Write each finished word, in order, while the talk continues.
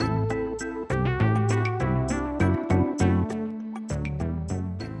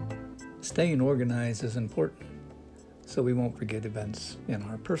Staying organized is important, so we won't forget events in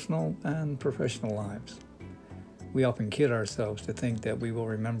our personal and professional lives. We often kid ourselves to think that we will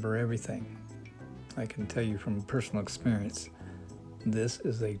remember everything. I can tell you from personal experience, this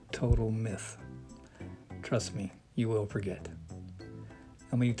is a total myth. Trust me, you will forget.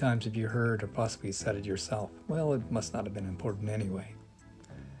 How many times have you heard or possibly said it yourself? Well, it must not have been important anyway.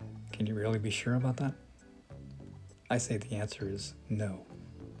 Can you really be sure about that? I say the answer is no.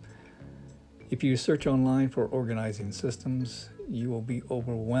 If you search online for organizing systems, you will be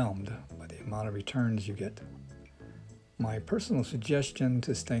overwhelmed by the amount of returns you get. My personal suggestion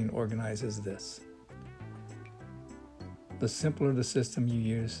to staying organized is this. The simpler the system you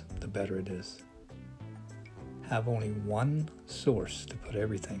use, the better it is. Have only one source to put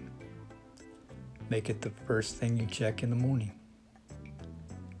everything. Make it the first thing you check in the morning.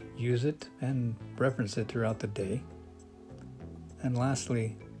 Use it and reference it throughout the day. And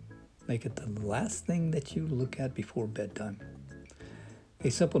lastly, make it the last thing that you look at before bedtime. A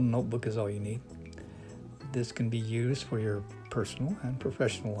simple notebook is all you need. This can be used for your personal and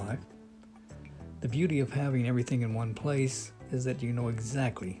professional life. The beauty of having everything in one place is that you know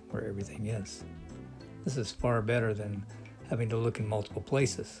exactly where everything is. This is far better than having to look in multiple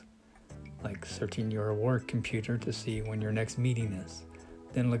places, like searching your work computer to see when your next meeting is,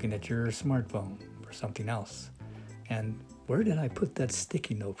 then looking at your smartphone for something else. And where did I put that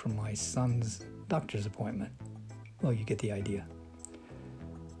sticky note from my son's doctor's appointment? Well, you get the idea.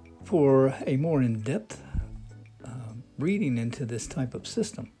 For a more in-depth reading into this type of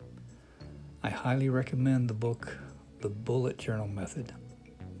system, I highly recommend the book, The Bullet Journal Method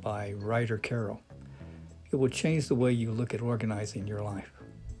by Ryder Carroll. It will change the way you look at organizing your life.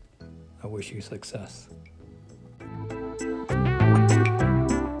 I wish you success.